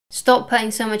Stop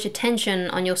putting so much attention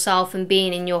on yourself and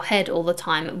being in your head all the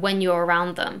time when you're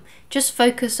around them. Just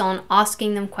focus on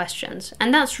asking them questions.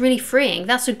 And that's really freeing.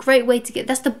 That's a great way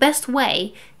that's the best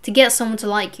way to get someone to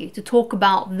like you, to talk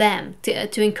about them,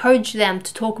 to encourage them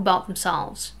to talk about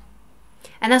themselves.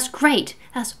 And that's great.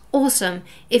 That's awesome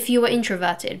if you are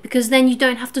introverted, because then you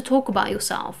don't have to talk about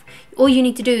yourself. All you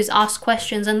need to do is ask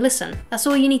questions and listen. That's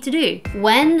all you need to do.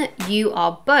 When you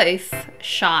are both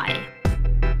shy.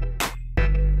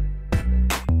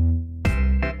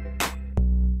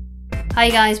 Hi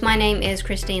guys, my name is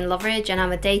Christine Loveridge and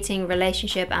I'm a dating,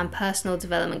 relationship and personal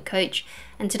development coach.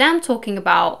 And today I'm talking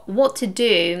about what to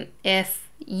do if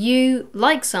you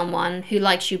like someone who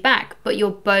likes you back, but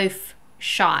you're both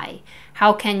shy.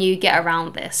 How can you get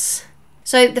around this?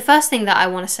 So the first thing that I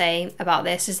want to say about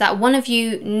this is that one of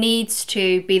you needs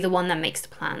to be the one that makes the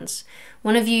plans.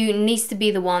 One of you needs to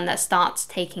be the one that starts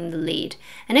taking the lead.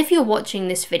 And if you're watching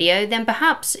this video, then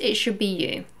perhaps it should be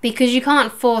you. Because you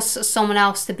can't force someone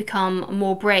else to become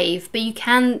more brave, but you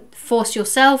can force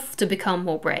yourself to become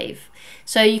more brave.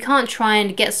 So you can't try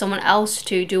and get someone else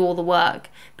to do all the work,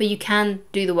 but you can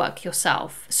do the work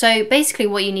yourself. So basically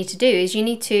what you need to do is you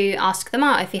need to ask them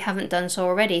out if you haven't done so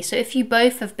already. So if you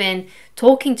both have been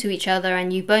talking to each other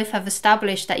and you both have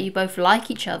established that you both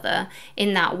like each other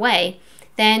in that way,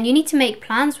 then you need to make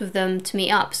plans with them to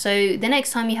meet up. So the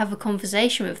next time you have a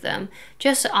conversation with them,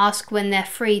 just ask when they're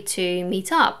free to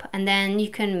meet up, and then you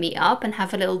can meet up and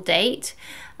have a little date.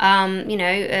 Go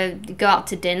out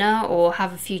to dinner or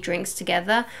have a few drinks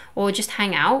together, or just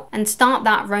hang out and start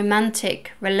that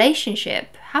romantic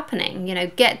relationship happening,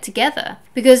 get together.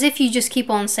 Because if you just keep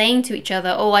on saying to each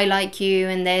other, oh, I like you,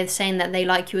 and they're saying that they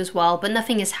like you as well, but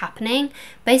nothing is happening,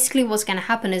 basically what's going to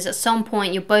happen is at some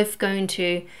point you're both going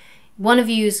to one of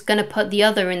you is going to put the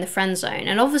other in the friend zone.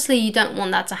 And obviously you don't want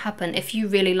that to happen if you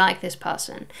really like this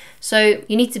person. So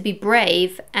you need to be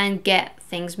brave and get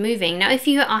things moving. Now, if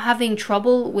you are having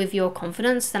trouble with your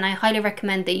confidence, then I highly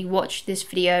recommend that you watch this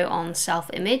video on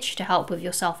self-image to help with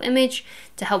your self-image,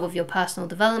 to help with your personal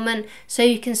development, so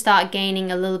you can start gaining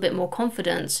a little bit more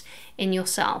confidence in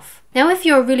yourself. Now, if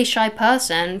you're a really shy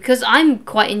person, because I'm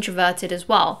quite introverted as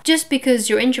well, just because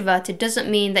you're introverted doesn't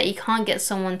mean that you can't get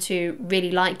someone to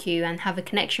really like you and have a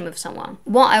connection with someone.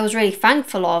 What I was really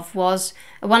thankful of was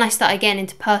when I started getting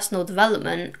into personal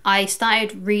development, I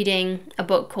started reading a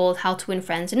book called How to Win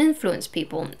Friends and Influence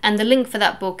People, and the link for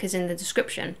that book is in the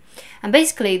description. And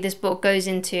basically this book goes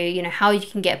into, how you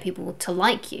can get people to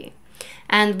like you.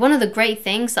 And one of the great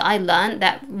things that I learned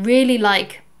that really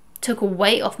took a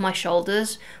weight off my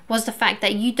shoulders was the fact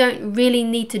that you don't really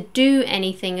need to do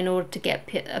anything in order to get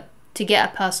a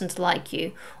person to like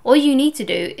you. All you need to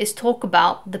do is talk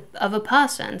about the other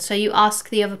person. So you ask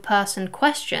the other person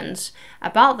questions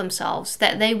about themselves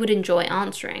that they would enjoy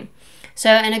answering. So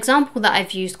an example that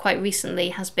I've used quite recently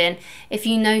has been, if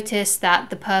you notice that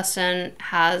the person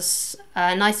has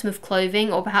an item of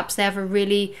clothing, or perhaps they have a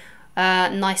really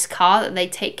nice car that they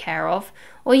take care of,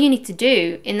 all you need to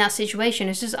do in that situation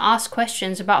is just ask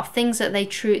questions about things that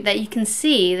that you can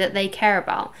see that they care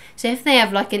about. So if they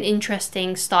have an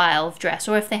interesting style of dress,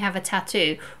 or if they have a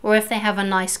tattoo, or if they have a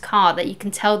nice car that you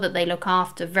can tell that they look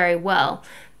after very well,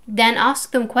 then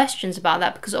ask them questions about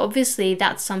that, because obviously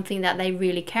that's something that they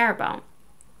really care about.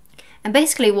 And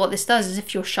basically what this does is,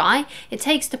 if you're shy, it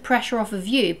takes the pressure off of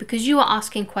you, because you are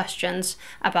asking questions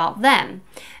about them.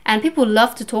 And people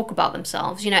love to talk about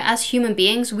themselves. As human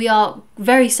beings, we are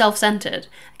very self-centered.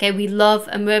 Okay, we love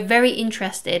and we're very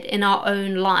interested in our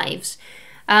own lives,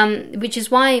 which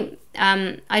is why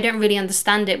I don't really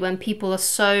understand it when people are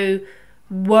so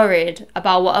worried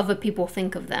about what other people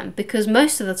think of them, because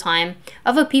most of the time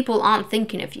other people aren't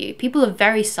thinking of you. People are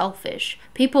very selfish.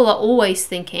 People are always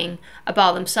thinking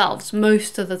about themselves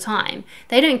most of the time.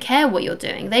 They don't care what you're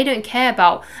doing. They don't care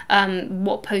about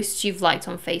what posts you've liked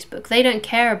on Facebook. They don't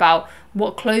care about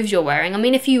what clothes you're wearing. I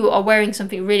mean, if you are wearing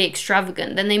something really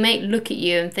extravagant, then they may look at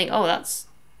you and think, oh, that's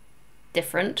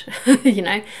different,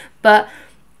 but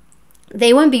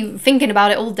they won't be thinking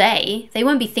about it all day. They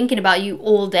won't be thinking about you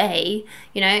all day.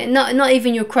 Not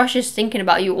even your crush is thinking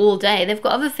about you all day. They've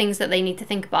got other things that they need to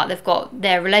think about. They've got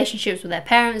their relationships with their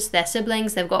parents, their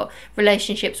siblings. They've got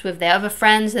relationships with their other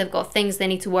friends. They've got things they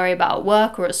need to worry about at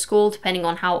work or at school, depending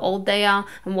on how old they are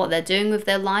and what they're doing with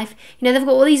their life. They've got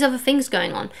all these other things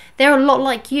going on. They're a lot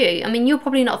like you. I mean, you're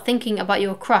probably not thinking about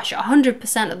your crush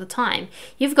 100% of the time.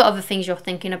 You've got other things you're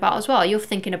thinking about as well. You're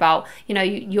thinking about,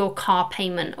 your car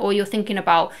payment, or you're thinking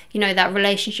about, that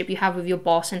relationship you have with your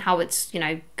boss and how it's,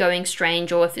 going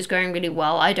strange, or if it's going really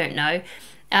well, I don't know.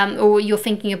 or you're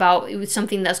thinking about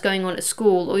something that's going on at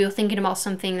school, or you're thinking about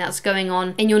something that's going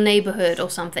on in your neighborhood or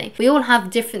something. We all have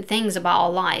different things about our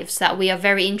lives that we are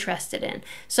very interested in.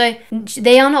 So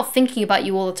they are not thinking about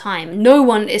you all the time. No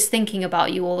one is thinking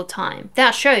about you all the time.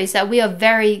 That shows that we are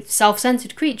very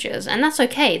self-centered creatures, and that's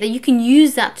okay. That you can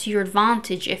use that to your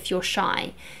advantage if you're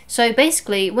shy. So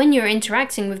basically, when you're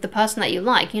interacting with the person that you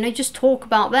like, just talk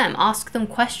about them, ask them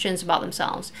questions about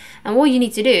themselves. And all you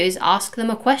need to do is ask them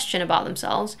a question about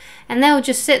themselves, and they'll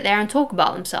just sit there and talk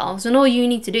about themselves. And all you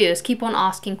need to do is keep on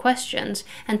asking questions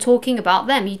and talking about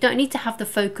them. You don't need to have the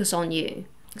focus on you.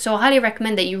 So I highly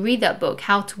recommend that you read that book,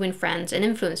 How to Win Friends and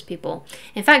Influence People.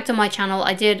 In fact, on my channel,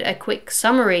 I did a quick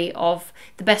summary of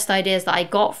the best ideas that I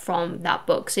got from that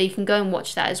book, so you can go and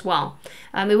watch that as well.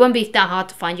 It won't be that hard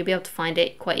to find. You'll be able to find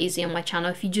it quite easy on my channel.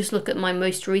 If you just look at my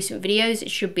most recent videos, it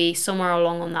should be somewhere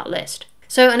along on that list.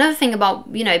 So another thing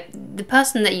about, the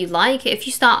person that you like, if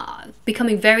you start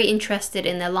becoming very interested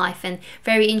in their life and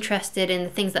very interested in the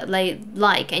things that they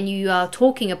like, and you are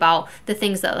talking about the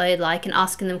things that they like and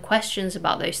asking them questions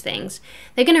about those things,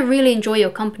 they're going to really enjoy your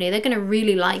company. They're going to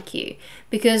really like you,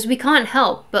 because we can't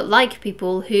help but like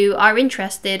people who are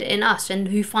interested in us and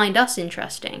who find us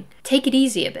interesting. Take it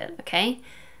easy a bit, okay?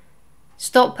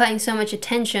 Stop putting so much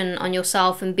attention on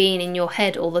yourself and being in your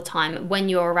head all the time when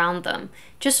you're around them.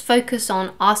 Just focus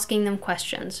on asking them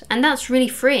questions. And that's really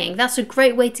freeing. That's a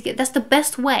great way that's the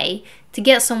best way to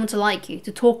get someone to like you,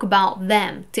 to talk about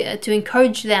them, to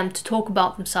encourage them to talk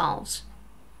about themselves.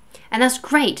 And that's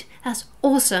great. That's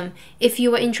awesome if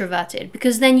you are introverted,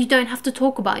 because then you don't have to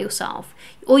talk about yourself.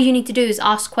 All you need to do is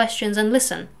ask questions and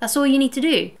listen. That's all you need to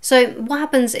do. So what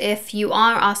happens if you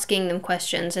are asking them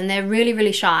questions and they're really,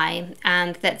 really shy,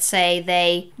 and let's say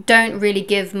they don't really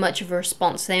give much of a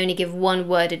response. They only give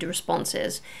one-worded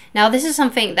responses. Now, this is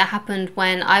something that happened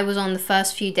when I was on the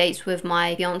first few dates with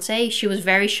my fiance. She was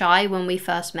very shy when we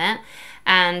first met,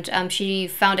 and she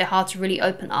found it hard to really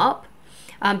open up.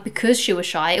 Because she was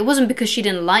shy. It wasn't because she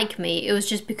didn't like me, it was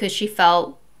just because she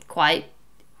felt quite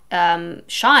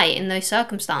shy in those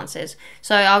circumstances.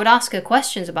 So I would ask her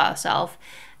questions about herself,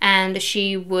 and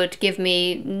she would give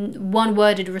me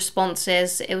one-worded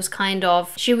responses. It was kind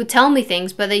of, she would tell me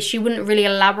things, but she wouldn't really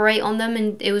elaborate on them,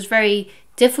 and it was very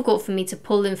difficult for me to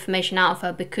pull information out of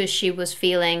her because she was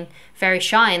feeling very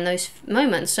shy in those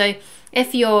moments. So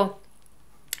if you're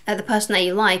the person that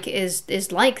you like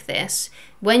is like this,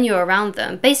 when you're around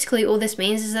them, basically all this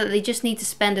means is that they just need to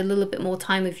spend a little bit more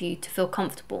time with you to feel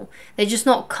comfortable. They're just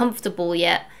not comfortable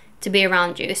yet to be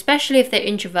around you, especially if they're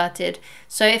introverted.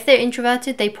 So if they're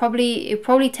introverted, it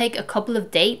probably take a couple of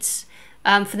dates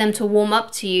for them to warm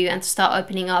up to you and to start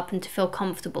opening up and to feel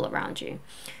comfortable around you.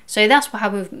 So that's what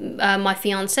happened with my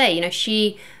fiance.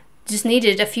 She just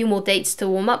needed a few more dates to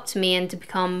warm up to me and to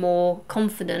become more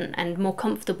confident and more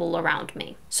comfortable around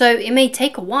me. So it may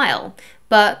take a while,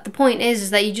 but the point is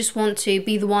that you just want to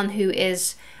be the one who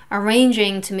is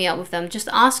arranging to meet up with them. Just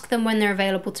ask them when they're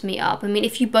available to meet up. I mean,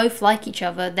 if you both like each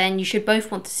other, then you should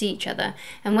both want to see each other.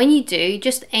 And when you do,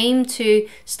 just aim to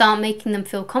start making them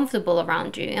feel comfortable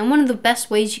around you. And one of the best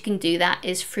ways you can do that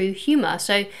is through humor.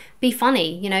 So be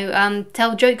funny,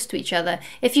 tell jokes to each other.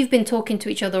 If you've been talking to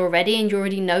each other already and you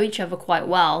already know each other quite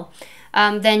well,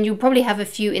 then you'll probably have a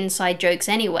few inside jokes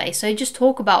anyway. So just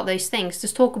talk about those things.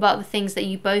 Just talk about the things that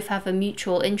you both have a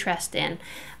mutual interest in.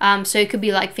 So it could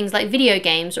be like things like video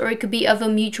games, or it could be other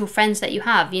mutual friends that you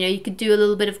have. You could do a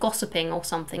little bit of gossiping or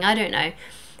something. I don't know.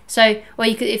 So, or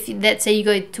you could, if let's say you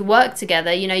go to work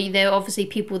together, there are obviously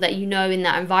people that in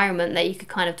that environment that you could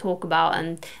kind of talk about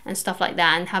and stuff like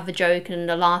that, and have a joke and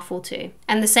a laugh or two.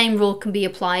 And the same rule can be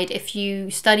applied if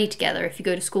you study together, if you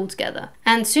go to school together.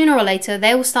 And sooner or later,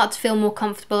 they will start to feel more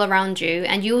comfortable around you,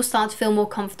 and you will start to feel more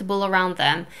comfortable around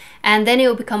them. And then it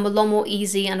will become a lot more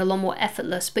easy and a lot more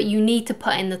effortless, but you need to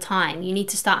put in the time. You need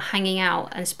to start hanging out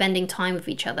and spending time with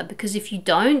each other, because if you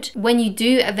don't, when you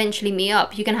do eventually meet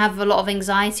up, you can have a lot of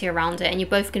anxiety around it, and you're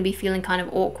both going to be feeling kind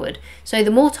of awkward. So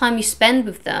the more time you spend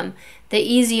with them, the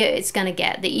easier it's going to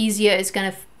get, the easier it's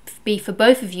going to be for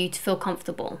both of you to feel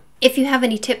comfortable. If you have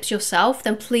any tips yourself,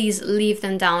 then please leave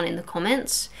them down in the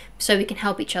comments so we can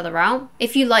help each other out.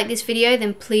 If you like this video,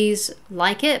 then please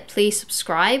like it, please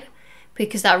subscribe,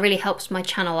 because that really helps my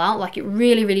channel out. Like, it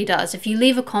really, really does. If you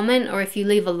leave a comment or if you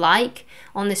leave a like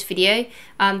on this video,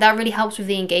 that really helps with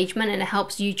the engagement, and it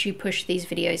helps YouTube push these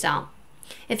videos out.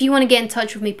 If you want to get in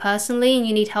touch with me personally and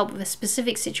you need help with a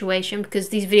specific situation, because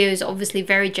these videos are obviously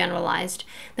very generalized,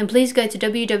 then please go to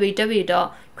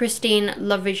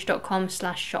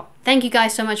www.christineloveridge.com/shop. Thank you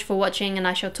guys so much for watching, and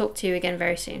I shall talk to you again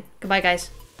very soon. Goodbye, guys.